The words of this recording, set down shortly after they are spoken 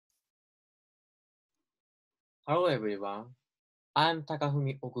Hello everyone, I'm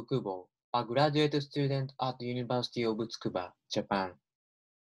Takafumi Okukubo, a graduate student at the University of Tsukuba, Japan.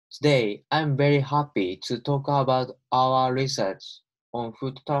 Today, I'm very happy to talk about our research on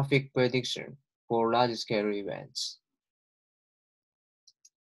foot traffic prediction for large-scale events.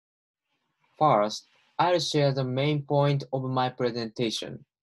 First, I'll share the main point of my presentation.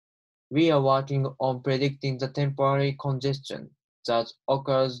 We are working on predicting the temporary congestion that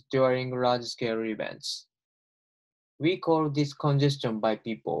occurs during large-scale events. We call this congestion by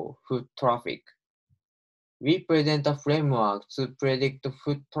people foot traffic. We present a framework to predict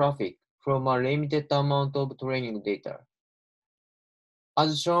foot traffic from a limited amount of training data.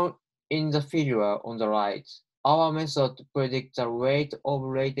 As shown in the figure on the right, our method predicts the rate of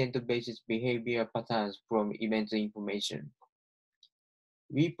latent basis behavior patterns from event information.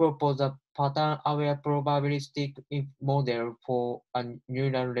 We propose a pattern-aware probabilistic model for a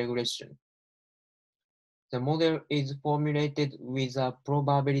neural regression. The model is formulated with a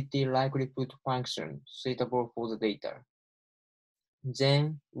probability likelihood function suitable for the data.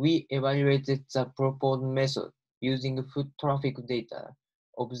 Then we evaluated the proposed method using foot traffic data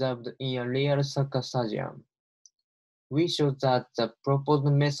observed in a real soccer stadium. We showed that the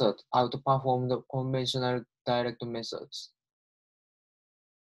proposed method outperformed conventional direct methods.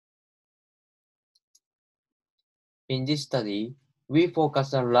 In this study, we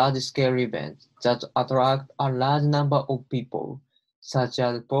focused on large-scale events that attract a large number of people, such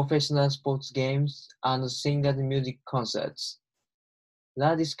as professional sports games and singers' music concerts.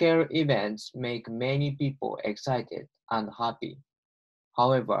 Large-scale events make many people excited and happy.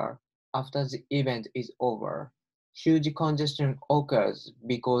 However, after the event is over, huge congestion occurs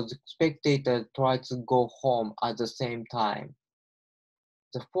because spectators try to go home at the same time.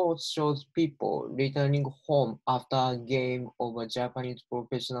 The fourth shows people returning home after a game of a Japanese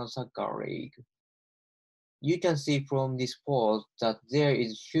professional soccer league. You can see from this fourth that there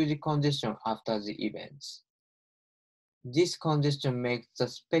is huge congestion after the events. This congestion makes the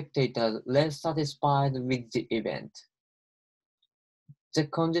spectators less satisfied with the event. The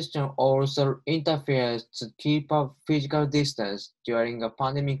congestion also interferes to keep a physical distance during a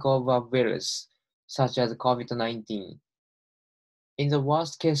pandemic of a virus, such as COVID-19. In the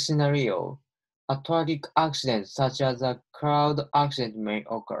worst-case scenario, a tragic accident such as a crowd accident may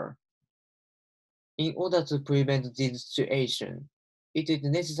occur. In order to prevent this situation, it is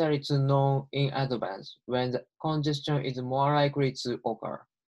necessary to know in advance when the congestion is more likely to occur.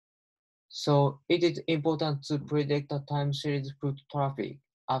 So it is important to predict a time series foot traffic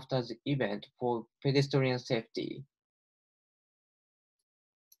after the event for pedestrian safety.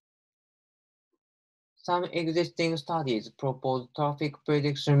 Some existing studies propose traffic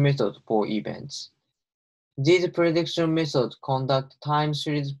prediction methods for events. These prediction methods conduct time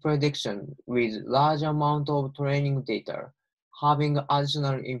series prediction with large amount of training data, having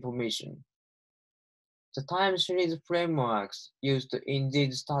additional information. The time series frameworks used in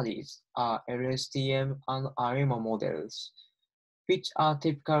these studies are LSTM and ARIMA models, which are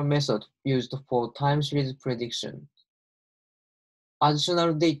typical methods used for time series prediction.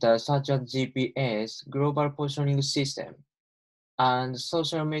 Additional data such as GPS, global positioning system, and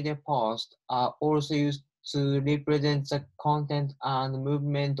social media posts are also used to represent the content and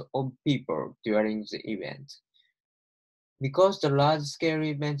movement of people during the event. Because the large-scale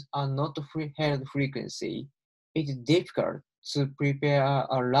events are not held frequently, it is difficult to prepare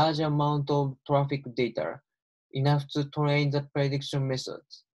a large amount of traffic data, enough to train the prediction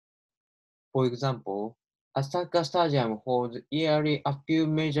methods. For example, a soccer stadium holds yearly a few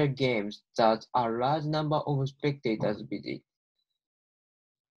major games that a large number of spectators visit.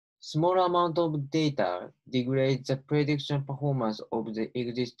 Small amount of data degrades the prediction performance of the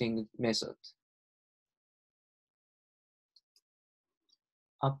existing method.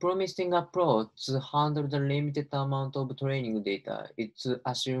 A promising approach to handle the limited amount of training data is to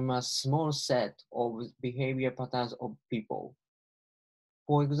assume a small set of behavior patterns of people.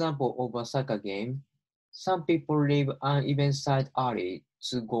 For example, of a soccer game, some people leave an event site early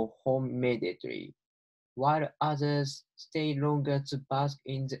to go home immediately, while others stay longer to bask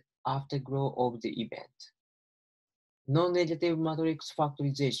in the afterglow of the event. Non-negative matrix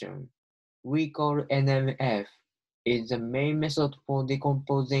factorization, we call NMF, is the main method for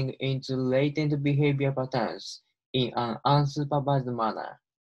decomposing into latent behavior patterns in an unsupervised manner.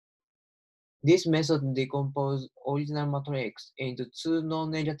 This method decomposes original matrix into two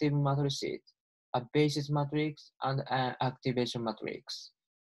non-negative matrices, a basis matrix and an activation matrix.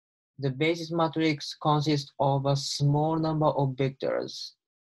 The basis matrix consists of a small number of vectors.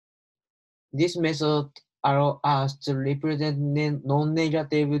 This method allow us to represent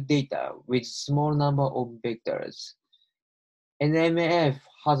non-negative data with small number of vectors. NMF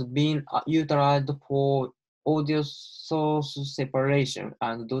has been utilized for audio source separation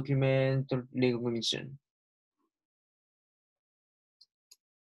and document recognition.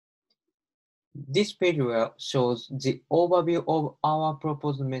 This figure shows the overview of our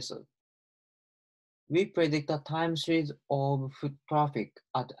proposed method. We predict a time series of foot traffic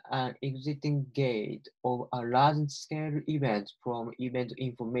at an exiting gate of a large-scale event from event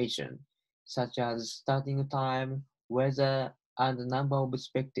information, such as starting time, weather, and the number of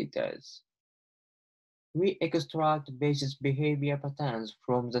spectators. We extract basis behavior patterns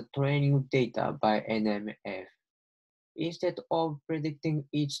from the training data by NMF. Instead of predicting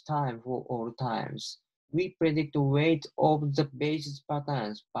each time for all times, we predict the weight of the basis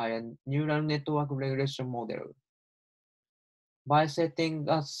patterns by a neural network regression model. By setting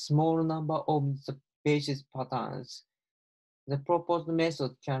a small number of the basis patterns, the proposed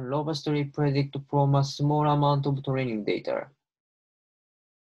method can robustly predict from a small amount of training data.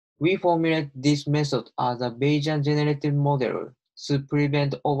 We formulate this method as a Bayesian generative model to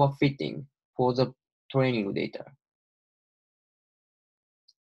prevent overfitting for the training data.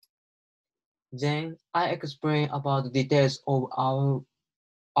 Then I explain about the details of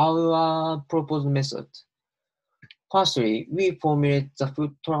our proposed method. Firstly, we formulate the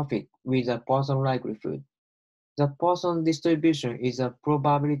foot traffic with a Poisson likelihood. The Poisson distribution is a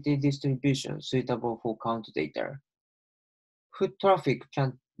probability distribution suitable for count data. Foot traffic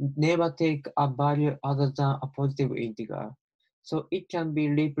can never take a value other than a positive integer, so it can be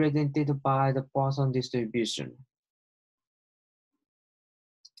represented by the Poisson distribution.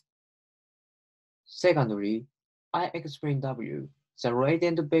 Secondly, I explain W, the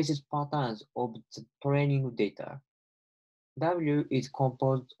latent basis patterns of the training data. W is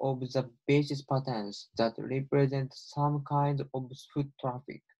composed of the basis patterns that represent some kind of foot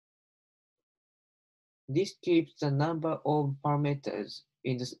traffic. This keeps the number of parameters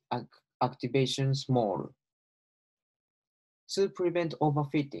in the activation small. To prevent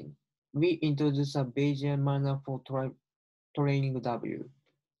overfitting, we introduce a Bayesian manner for training W.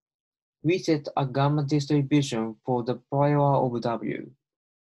 We set a gamma distribution for the prior of W.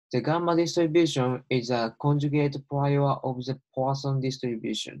 The gamma distribution is a conjugate prior of the Poisson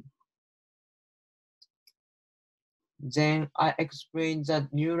distribution. Then I explain the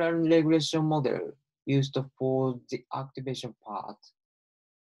neural regression model used for the activation part.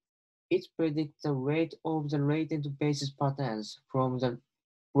 It predicts the weight of the latent basis patterns from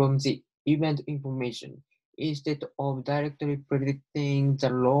the event information instead of directly predicting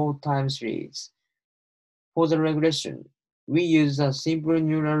the raw time series. For the regression, we use a simple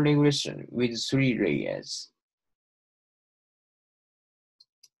neural regression with 3 layers.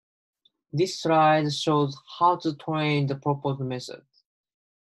 This slide shows how to train the proposed method.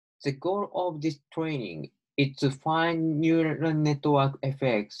 The goal of this training is to find neural network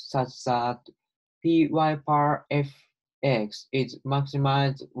effects such that Py per fx is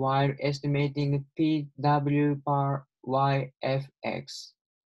maximized while estimating Pw per yfx.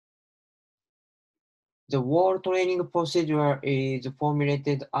 The whole training procedure is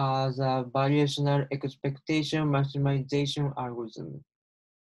formulated as a variational expectation maximization algorithm.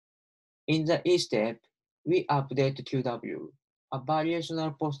 In the E step, we update QW, a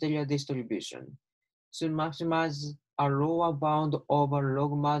variational posterior distribution, to maximize a lower bound over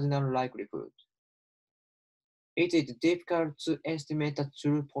log marginal likelihood. It is difficult to estimate a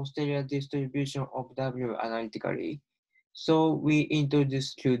true posterior distribution of W analytically, so we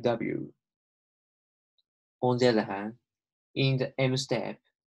introduce QW. On the other hand, in the M step,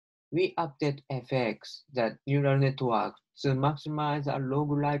 we update FX, the neural network, to maximize a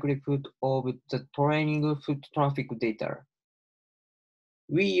log likelihood of the training foot traffic data.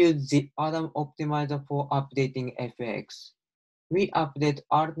 We use the Adam optimizer for updating FX. We update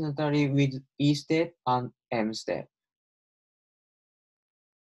alternately with E step and M step.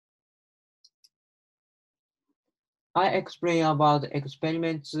 I explain about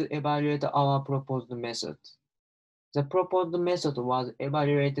experiments to evaluate our proposed method. The proposed method was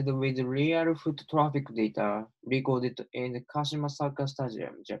evaluated with real foot traffic data recorded in Kashima Saga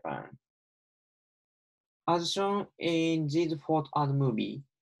Stadium, Japan. As shown in this photo and movie,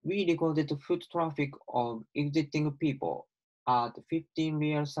 we recorded foot traffic of exiting people at 15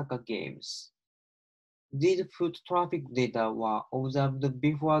 real soccer games. These foot traffic data were observed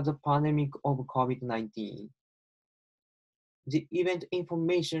before the pandemic of COVID-19. The event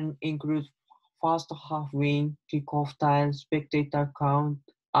information includes first half win, kickoff time, spectator count,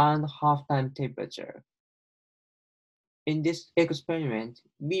 and halftime temperature. In this experiment,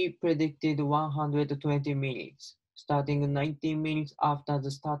 we predicted 120 minutes, starting 19 minutes after the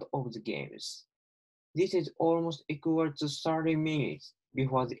start of the games. This is almost equal to 30 minutes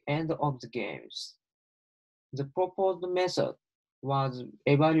before the end of the games. The proposed method was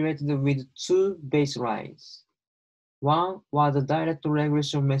evaluated with two baselines. One was the direct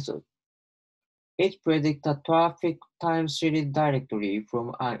regression method. It predicts a traffic time series directly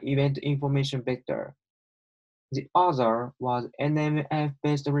from an event information vector. The other was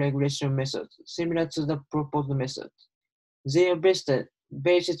NMF-based regression method, similar to the proposed method. Their basis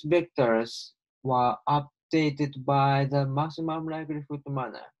vectors were updated by the maximum likelihood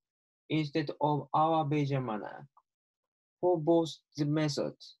manner instead of our Bayesian manner. For both the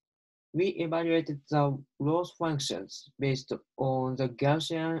methods, we evaluated the loss functions based on the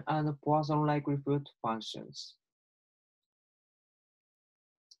Gaussian and Poisson likelihood functions.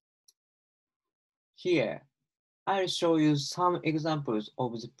 Here, I'll show you some examples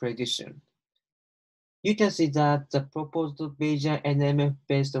of the prediction. You can see that the proposed Bayesian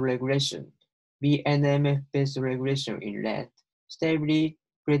NMF-based regression, BNMF-based regression in red, stably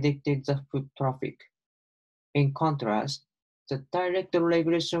predicted the foot traffic. In contrast, the direct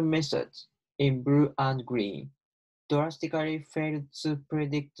regression methods in blue and green drastically failed to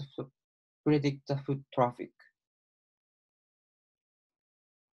predict the foot traffic.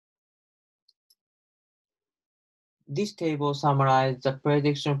 This table summarizes the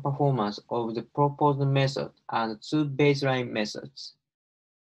prediction performance of the proposed method and two baseline methods.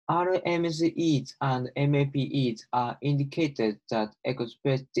 RMSEs and MAPEs are indicators that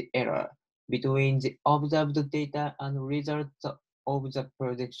express the error between the observed data and results of the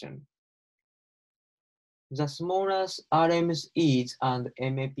prediction. The smaller RMSEs and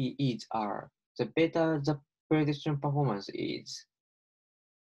MAPEs are, the better the prediction performance is.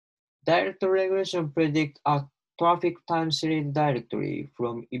 Direct regression predicts a traffic time series directly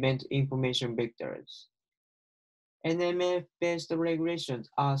from event information vectors. NMF-based regressions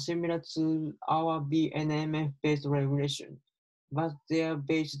are similar to our BNMF-based regression, but their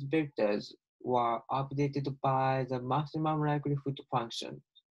basis vectors were updated by the maximum likelihood function,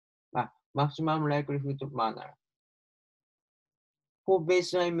 maximum likelihood manner. For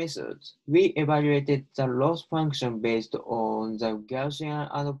baseline methods, we evaluated the loss function based on the Gaussian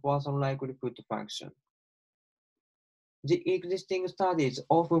and Poisson likelihood function. The existing studies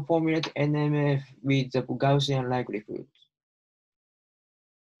often formulate NMF with the Gaussian likelihood.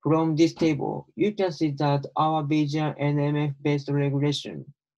 From this table, you can see that our Bayesian NMF-based regression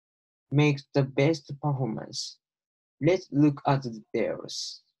makes the best performance. Let's look at the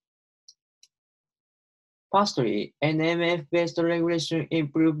details. Firstly, NMF-based regression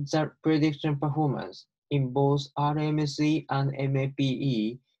improves the prediction performance in both RMSE and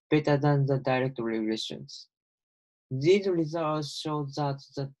MAPE better than the direct regressions. These results show that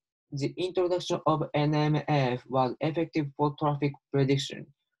the introduction of NMF was effective for traffic prediction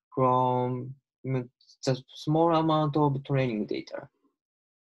from the small amount of training data.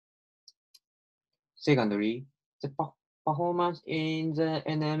 Secondly, the performance in the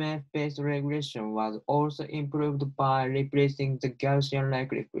NMF-based regression was also improved by replacing the Gaussian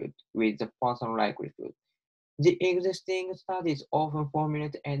likelihood with the Poisson likelihood. The existing studies often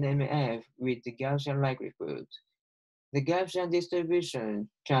formulate NMF with the Gaussian likelihood. The Gaussian distribution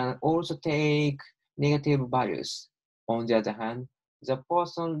can also take negative values. On the other hand, the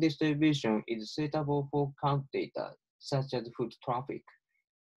Poisson distribution is suitable for count data, such as foot traffic.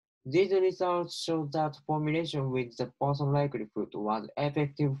 These results show that formulation with the Poisson likelihood was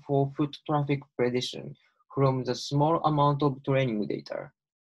effective for foot traffic prediction from the small amount of training data.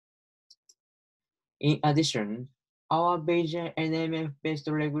 In addition, our Bayesian NMF-based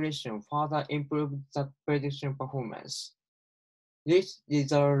regression further improved the prediction performance. This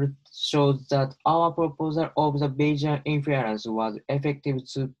result shows that our proposal of the Bayesian inference was effective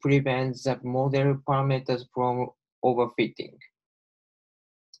to prevent the model parameters from overfitting.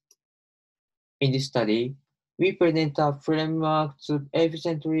 In this study, we present a framework to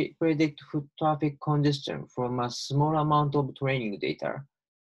efficiently predict foot traffic congestion from a small amount of training data.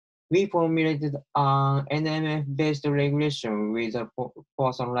 We formulated an NMF-based regression with a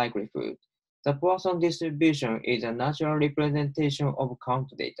Poisson likelihood. The Poisson distribution is a natural representation of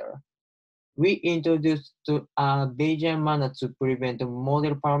count data. We introduced a Bayesian manner to prevent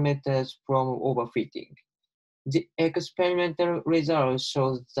model parameters from overfitting. The experimental result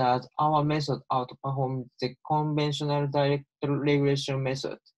shows that our method outperforms the conventional direct regression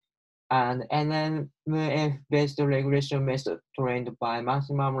method and NMF-based regression method trained by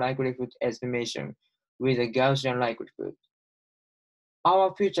maximum likelihood estimation with a Gaussian likelihood.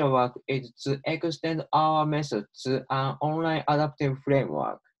 Our future work is to extend our method to an online adaptive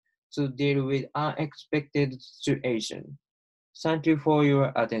framework to deal with unexpected situations. Thank you for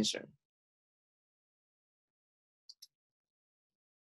your attention.